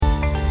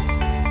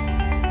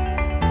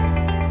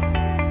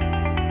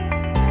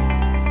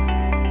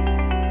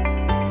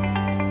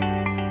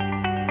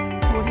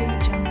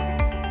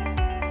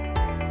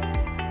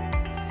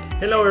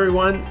Hello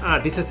everyone,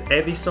 this is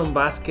Edison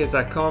Vasquez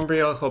at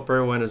Combrio. Hope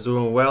everyone is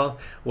doing well.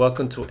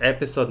 Welcome to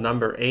episode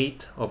number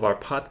 8 of our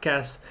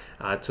podcast.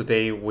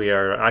 Today we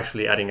are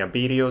actually adding a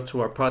video to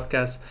our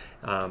podcast.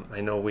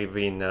 I know we've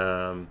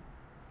been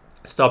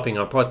stopping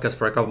our podcast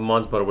for a couple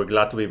months, but we're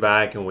glad to be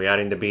back and we're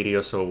adding the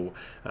video so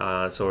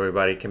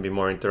everybody can be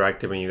more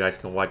interactive and you guys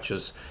can watch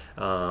us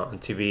on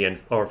TV and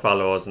or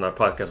follow us on our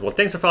podcast. Well,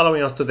 thanks for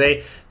following us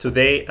today.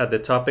 Today the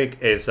topic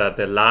is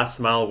the last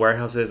mile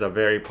warehouses, a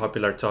very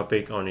popular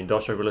topic on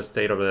industrial real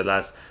estate over the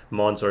last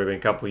months or even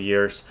couple of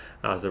years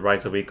as the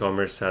rise of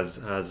e-commerce has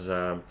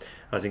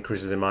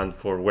increased the demand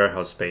for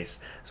warehouse space.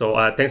 So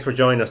thanks for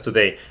joining us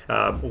today.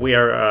 We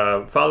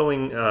are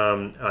following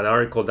an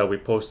article that we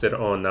posted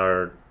on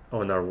our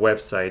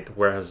website,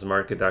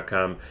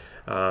 warehousesmarket.com,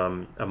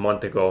 a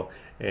month ago,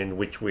 in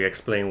which we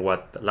explain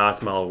what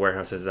last mile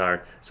warehouses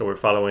are. So we're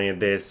following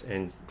this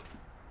and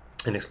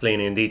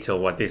explaining in detail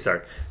what these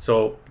are.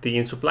 So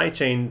in supply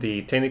chain,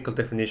 the technical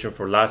definition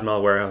for last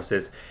mile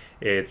warehouses,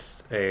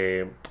 it's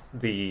the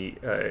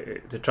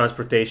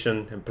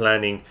transportation and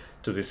planning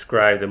to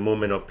describe the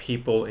movement of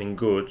people and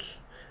goods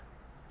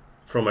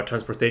from a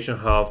transportation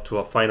hub to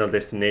a final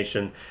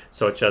destination,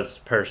 such as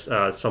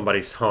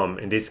somebody's home.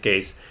 In this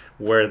case,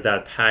 where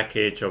that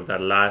package of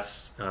that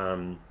last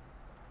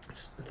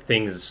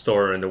things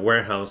stored in the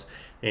warehouse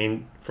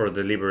and for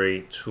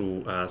delivery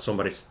to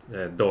somebody's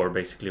door,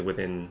 basically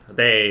within a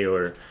day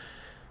or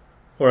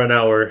an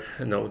hour,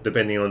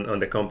 depending on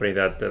the company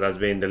that's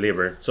being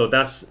delivered. So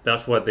that's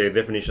what the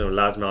definition of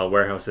last mile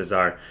warehouses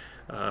are.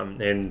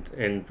 And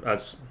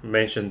as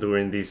mentioned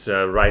during this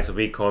rise of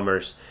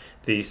e-commerce,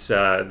 the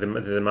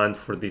demand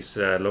for these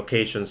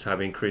locations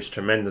have increased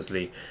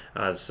tremendously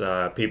as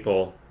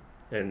people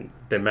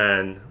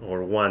demand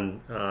or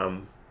want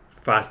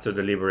faster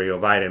delivery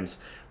of items,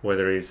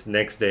 whether it's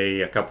next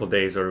day, a couple of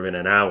days, or even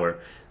an hour.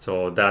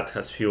 So that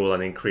has fueled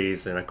an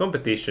increase in a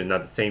competition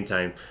at the same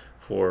time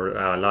for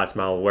last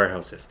mile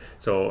warehouses.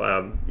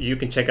 So you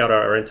can check out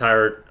our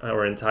entire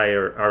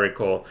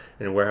article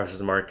in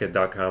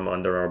warehousesmarket.com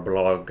under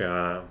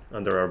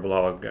our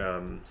blog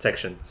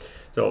section.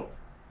 So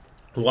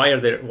why are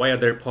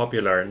they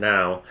popular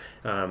now?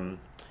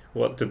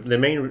 Well, the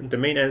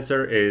main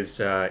answer is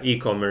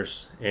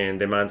e-commerce and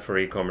demand for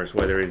e-commerce,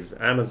 whether it's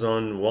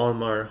Amazon,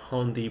 Walmart,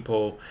 Home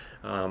Depot,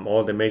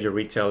 all the major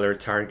retailers,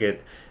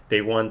 Target.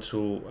 They want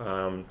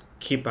to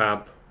keep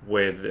up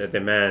with the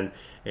demand,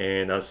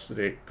 and as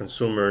the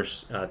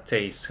consumers'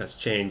 taste has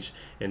changed,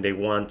 and they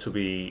want to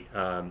be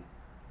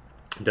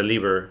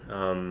delivered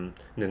in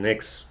the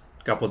next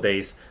couple of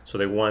days. So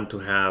they want to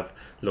have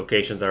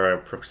locations that are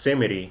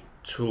proximity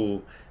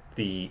to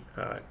the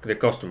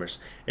customers,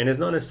 and it's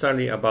not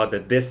necessarily about the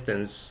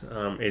distance.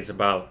 It's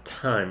about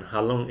time.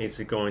 How long is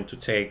it going to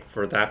take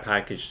for that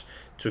package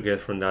to get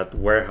from that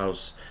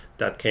warehouse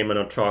that came in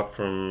a truck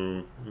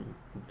from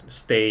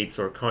states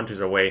or countries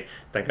away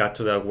that got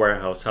to that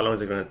warehouse? How long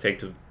is it going to take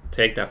to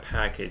take that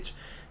package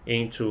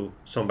into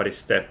somebody's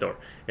step door?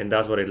 And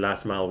that's what a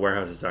last mile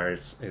warehouses are.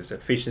 Is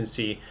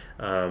efficiency,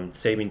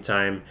 saving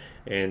time,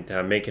 and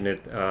making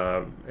it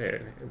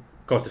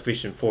cost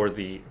efficient for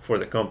the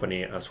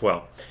company as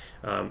well.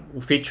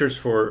 Features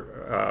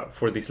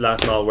for these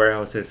last mile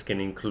warehouses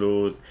can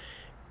include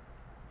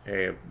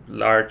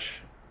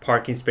large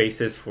parking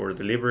spaces for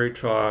delivery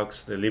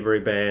trucks, delivery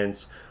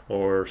vans,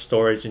 or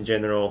storage in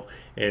general.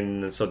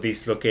 And so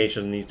these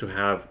locations need to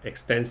have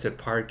extensive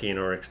parking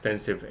or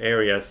extensive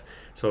areas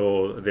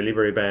so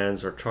delivery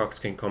vans or trucks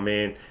can come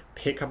in,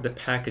 pick up the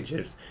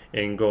packages,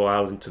 and go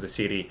out into the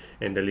city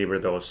and deliver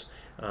those.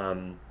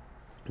 And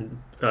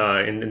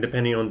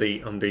depending on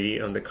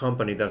the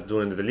company that's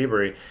doing the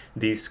delivery,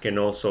 these can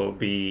also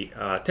be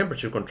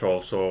temperature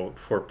control. So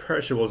for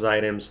perishables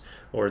items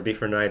or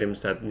different items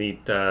that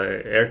need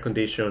air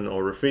condition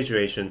or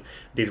refrigeration,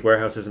 these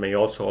warehouses may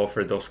also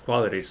offer those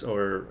qualities,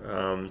 or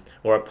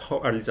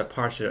at least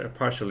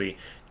partially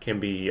can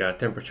be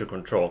temperature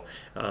control.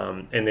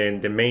 And then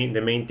the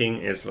main thing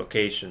is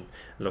location.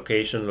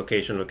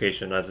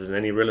 As in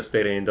any real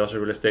estate and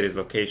industrial real estate, is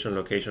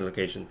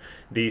location.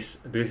 These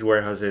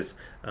warehouses,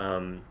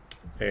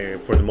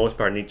 for the most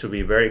part, need to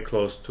be very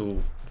close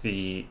to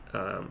the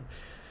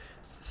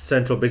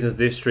central business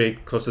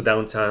district, close to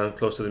downtown,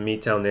 close to the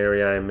midtown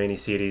area in many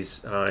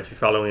cities. If you're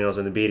following us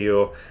on the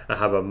video, I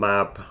have a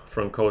map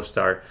from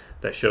CoStar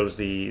that shows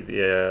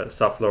the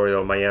South Florida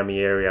or Miami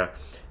area,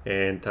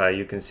 and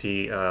you can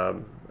see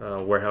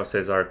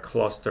warehouses are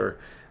clustered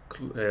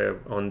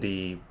on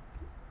the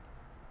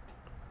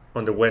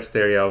west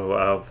area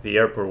of the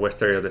airport,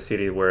 west area of the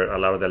city, where a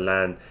lot of the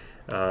land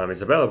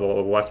is available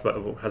or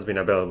has been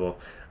available.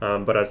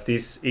 But as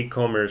this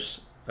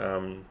e-commerce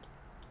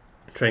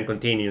trend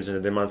continues and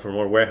the demand for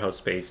more warehouse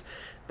space,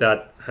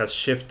 that has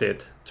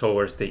shifted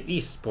towards the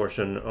east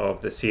portion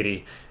of the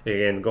city,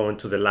 again going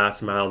to the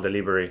last mile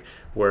delivery,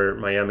 where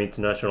Miami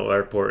International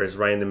Airport is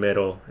right in the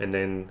middle, and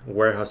then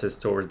warehouses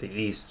towards the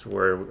east,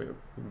 where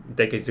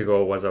decades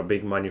ago was a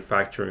big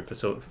manufacturing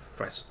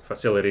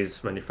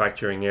facilities,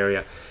 manufacturing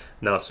area.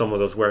 Now some of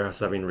those warehouses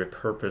have been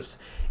repurposed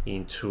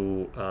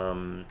into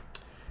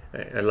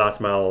last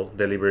mile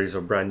deliveries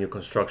or brand new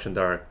construction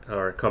that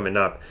are coming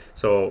up.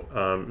 So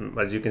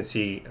as you can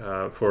see,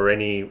 for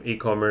any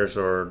e-commerce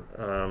or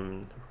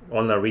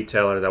online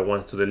retailer that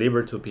wants to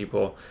deliver to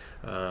people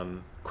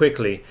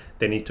quickly,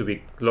 they need to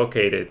be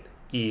located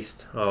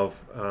east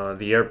of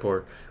the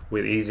airport,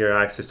 with easier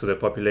access to the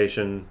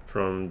population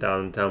from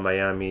downtown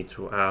Miami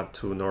to up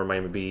to North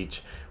Miami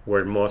Beach,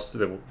 where most of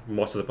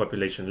the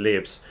population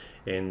lives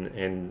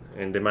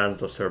and demands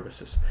those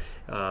services.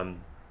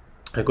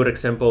 A good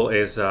example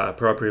is a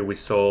property we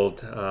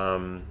sold.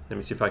 Let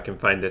me see if I can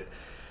find it.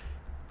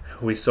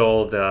 We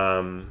sold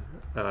a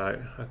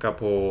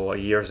couple of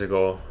years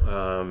ago.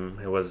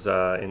 It was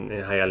in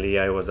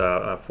Hialeah. It was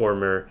a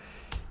former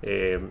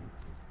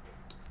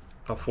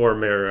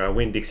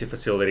Winn-Dixie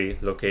facility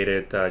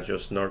located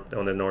just north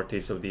on the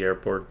northeast of the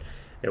airport.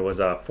 It was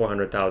a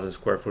 400,000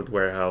 square foot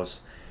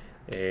warehouse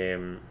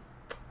on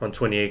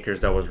 20 acres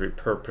that was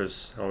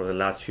repurposed over the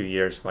last few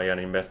years by an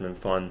investment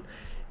fund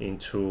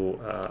into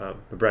a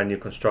brand new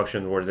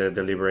construction, where they're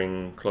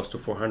delivering close to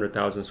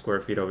 400,000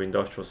 square feet of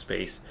industrial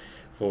space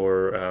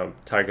for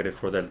targeted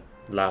for the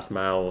last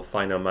mile,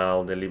 final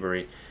mile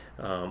delivery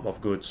of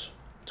goods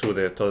to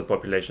the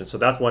population. So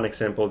that's one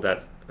example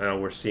that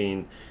we're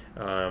seeing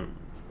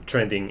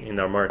trending in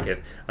our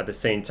market. At the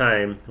same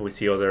time, we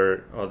see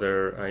other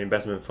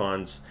investment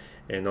funds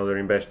and other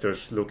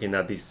investors looking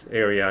at this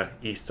area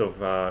east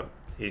of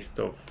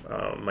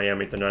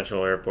Miami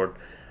International Airport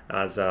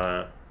as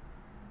a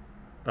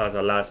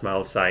last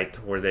mile site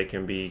where they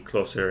can be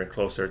closer and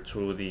closer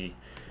to the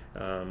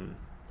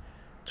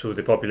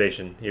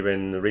population.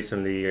 Even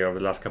recently, over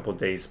the last couple of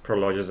days,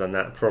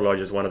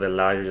 Prologis, one of the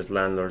largest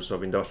landlords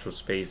of industrial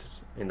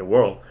space in the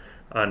world,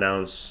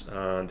 announced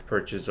the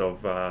purchase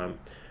of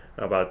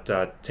about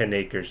 10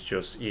 acres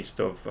just east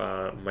of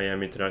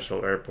Miami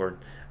International Airport.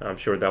 I'm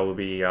sure that will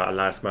be a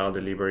last mile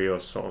delivery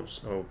of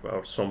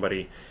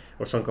somebody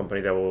or some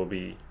company that will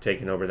be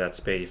taking over that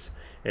space.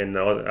 And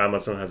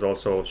Amazon has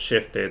also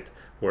shifted,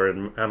 where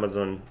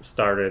Amazon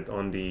started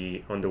on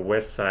the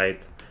west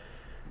side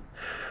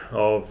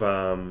of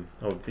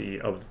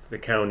the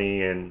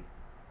county and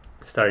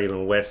started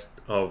even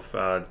west of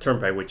the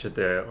Turnpike, which is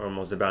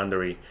almost the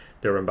boundary,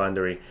 the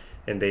boundary,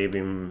 and they've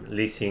been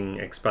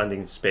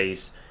expanding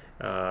space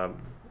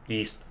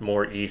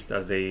more east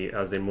as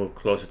they move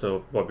closer to the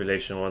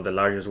population. One of the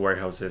largest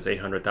warehouses,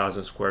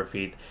 800,000 square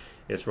feet,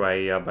 is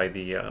right by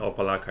the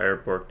Opa-locka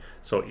Airport.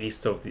 So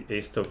east of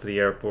the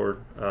airport,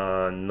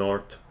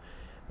 north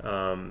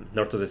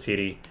of the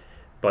city,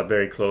 but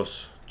very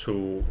close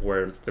to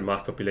where the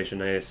mass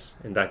population is,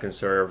 and that can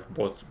serve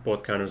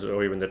both counties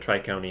or even the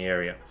tri-county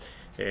area.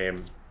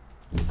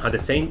 At the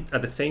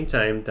same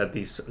time that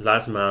these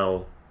last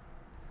mile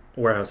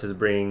warehouses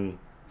bring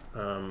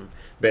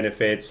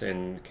benefits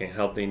and can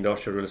help the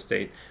industrial real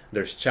estate,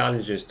 there's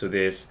challenges to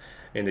this,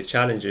 and the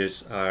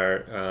challenges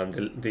are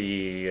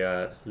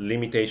the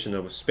limitation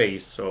of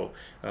space. So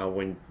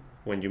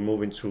when you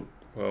move into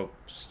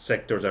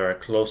sectors that are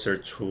closer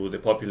to the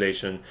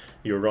population,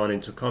 you run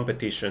into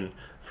competition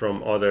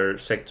from other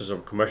sectors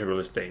of commercial real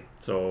estate.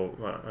 So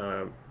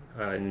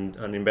an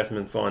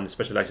investment fund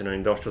specializing in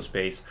industrial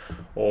space,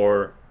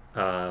 or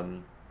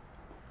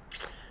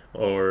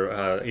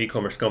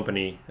e-commerce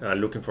company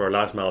looking for a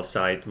last mile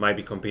site might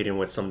be competing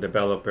with some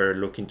developer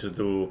looking to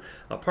do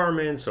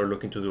apartments or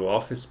looking to do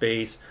office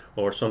space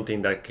or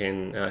something that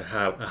can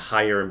have a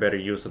higher and better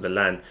use of the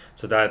land,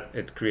 so that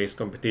it creates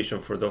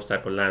competition for those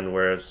type of land.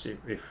 Whereas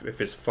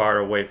if it's far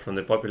away from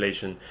the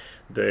population,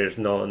 there's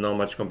not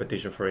much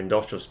competition for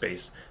industrial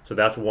space. So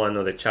that's one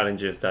of the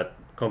challenges that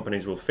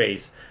companies will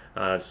face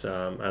as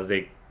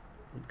they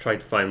try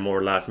to find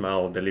more last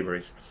mile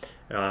deliveries.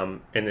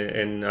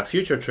 And a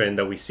future trend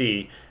that we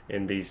see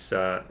in these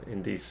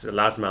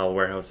last mile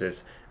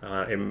warehouses,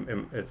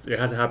 it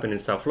hasn't happened in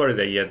South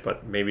Florida yet,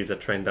 but maybe it's a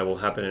trend that will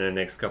happen in the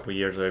next couple of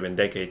years or even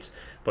decades.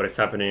 But it's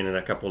happening in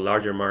a couple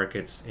larger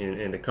markets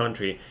in the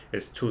country.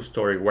 It's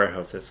two-story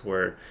warehouses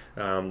where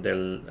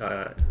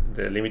the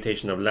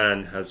limitation of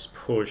land has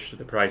pushed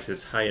the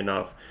prices high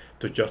enough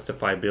to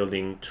justify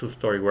building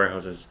two-story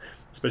warehouses,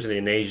 especially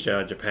in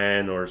Asia,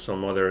 Japan, or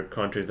some other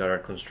countries that are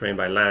constrained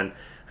by land,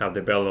 have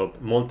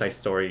developed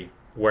multi-story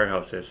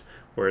warehouses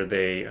where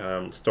they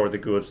store the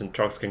goods, and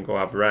trucks can go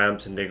up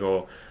ramps and they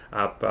go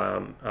up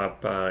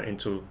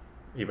into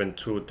even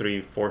 2,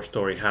 3,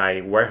 4-story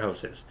high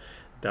warehouses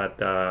that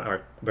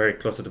are very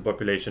close to the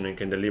population and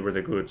can deliver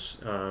the goods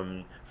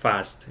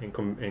fast and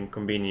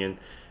convenient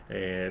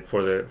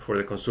for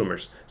the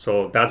consumers.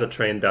 So that's a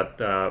trend that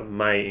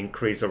might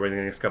increase over the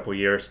next couple of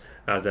years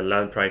as the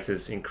land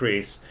prices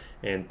increase,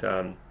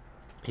 and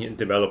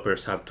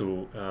developers have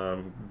to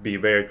be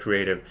very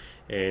creative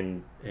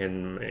and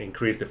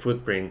increase the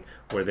footprint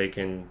where they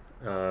can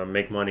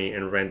make money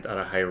and rent at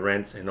a high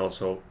rents, and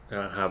also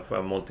have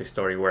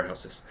multi-story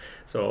warehouses.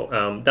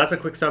 So that's a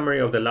quick summary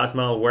of the last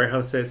mile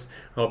warehouses.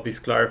 Hope this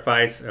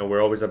clarifies.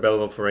 We're always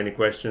available for any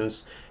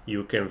questions.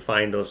 You can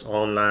find us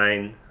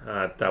online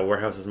at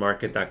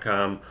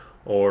warehousesmarket.com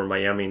or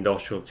Miami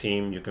Industrial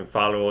Team. You can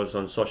follow us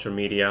on social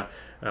media.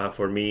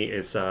 For me,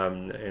 it's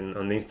on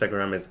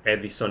Instagram is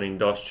Edison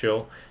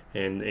Industrial,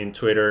 and in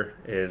Twitter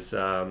is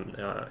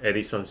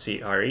Edison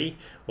CRE,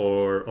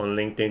 or on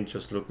LinkedIn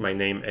just look my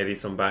name,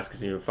 Edison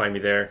Vasquez, and you'll find me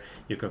there.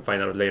 You can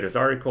find our latest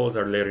articles,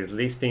 our latest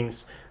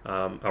listings.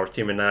 Our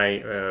team and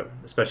I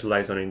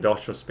specialize on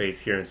industrial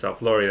space here in South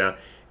Florida,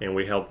 and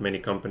we help many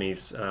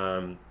companies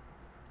in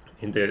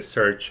the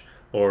search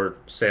or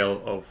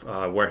sale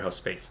of warehouse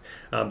space.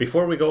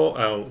 Before we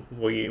go,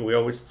 we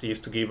always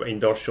used to give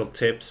industrial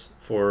tips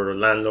for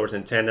landlords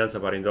and tenants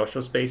about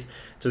industrial space.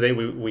 Today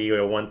we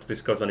want to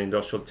discuss an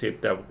industrial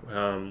tip that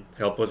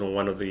helped us on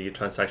one of the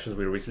transactions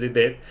we recently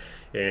did,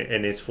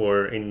 and it's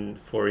for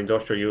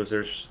industrial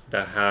users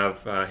that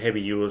have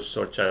heavy use,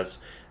 such as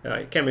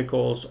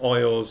chemicals,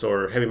 oils,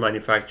 or heavy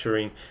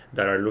manufacturing,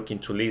 that are looking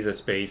to lease a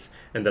space,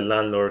 and the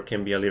landlord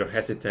can be a little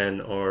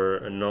hesitant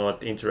or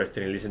not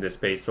interested in leasing the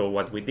space. So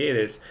what we did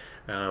is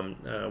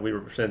we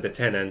represent the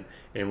tenant,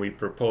 and we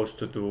proposed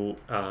to do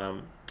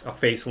a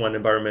phase one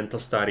environmental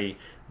study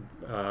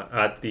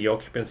at the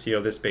occupancy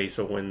of the space.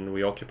 So when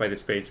we occupy the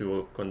space, we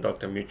will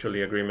conduct a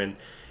mutually agreement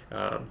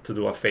to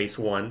do a phase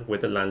one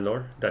with the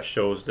landlord that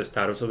shows the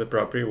status of the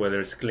property, whether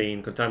it's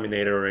clean,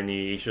 contaminated, or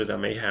any issues that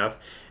may have.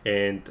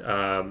 And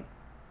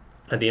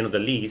at the end of the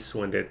lease,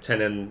 when the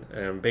tenant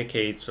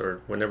vacates,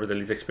 or whenever the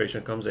lease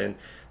expiration comes in,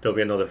 there'll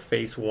be another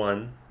phase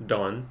one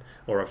done,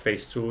 or a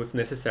phase two if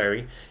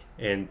necessary,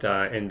 and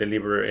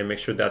deliver and make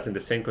sure that's in the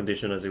same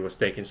condition as it was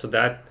taken. So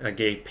that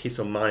gave peace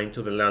of mind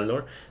to the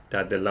landlord,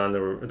 that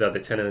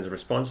the tenant is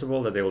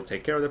responsible, that they will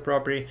take care of the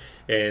property,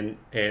 and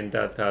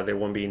that there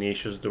won't be any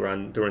issues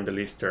during the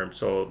lease term.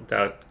 So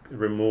that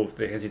removed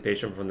the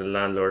hesitation from the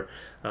landlord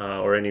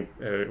or any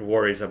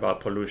worries about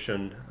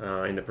pollution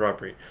in the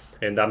property,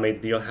 and that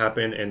made the deal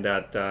happen, and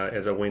that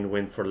is a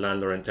win-win for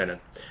landlord and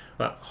tenant.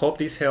 Hope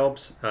this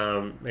helps.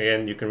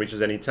 Again, you can reach us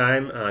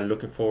anytime.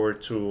 Looking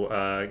forward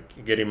to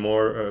getting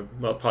more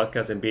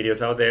podcasts and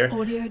videos out there.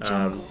 Audio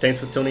Jungle. Thanks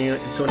for tuning in.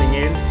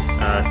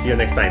 See you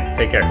next time.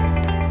 Take care.